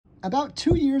About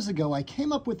 2 years ago, I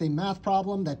came up with a math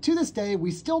problem that to this day,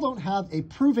 we still don't have a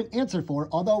proven answer for,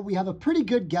 although we have a pretty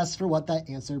good guess for what that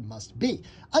answer must be.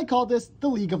 I call this the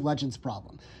League of Legends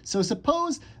problem. So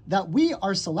suppose that we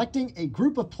are selecting a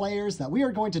group of players that we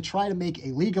are going to try to make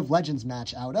a League of Legends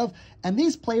match out of, and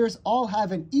these players all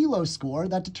have an ELO score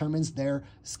that determines their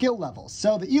skill levels.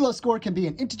 So the ELO score can be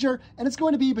an integer, and it's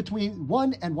going to be between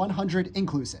 1 and 100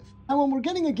 inclusive. Now, when we're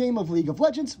getting a game of League of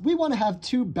Legends, we want to have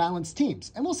two balanced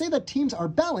teams. And we'll say that teams are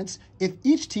balanced if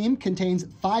each team contains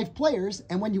 5 players,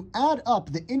 and when you add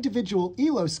up the individual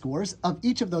ELO scores of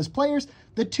each of those players,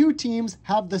 the two teams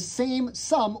have the same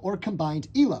sum or combined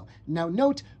ELO. Now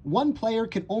note, one player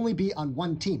can only be on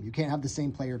one team. You can't have the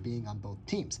same player being on both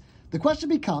teams. The question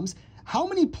becomes, how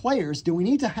many players do we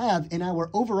need to have in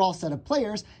our overall set of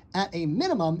players at a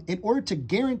minimum in order to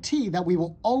guarantee that we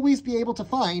will always be able to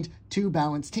find two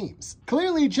balanced teams?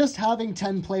 Clearly, just having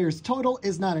 10 players total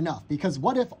is not enough, because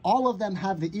what if all of them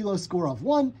have the ELO score of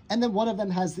 1 and then one of them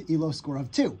has the ELO score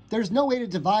of 2? There's no way to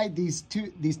divide these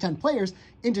 10 players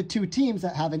into two teams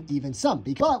that have an even sum.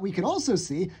 But we could also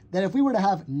see that if we were to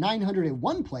have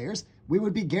 901 players, we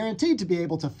would be guaranteed to be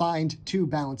able to find two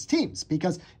balanced teams,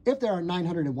 because if there are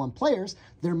 901 players,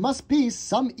 there must be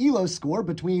some ELO score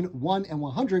between 1 and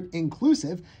 100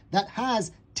 inclusive that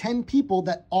has 10 people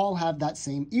that all have that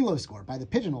same ELO score by the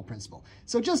pigeonhole principle.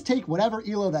 So just take whatever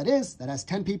ELO that is that has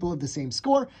 10 people of the same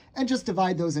score and just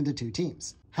divide those into two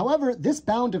teams. However, this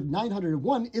bound of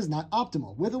 901 is not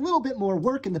optimal. With a little bit more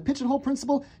work in the pigeonhole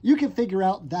principle, you can figure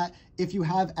out that if you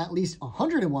have at least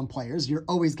 101 players, you're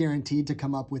always guaranteed to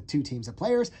come up with two teams of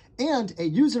players. And a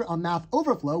user on Math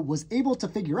Overflow was able to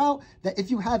figure out that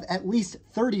if you have at least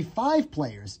 35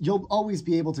 players, you'll always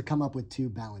be able to come up with two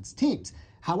balanced teams.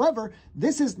 However,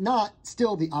 this is not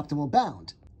still the optimal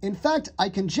bound. In fact, I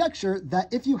conjecture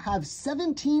that if you have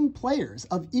 17 players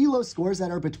of ELO scores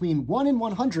that are between 1 and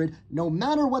 100, no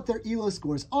matter what their ELO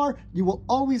scores are, you will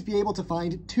always be able to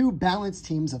find two balanced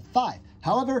teams of 5.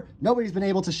 However, nobody's been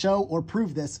able to show or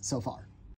prove this so far.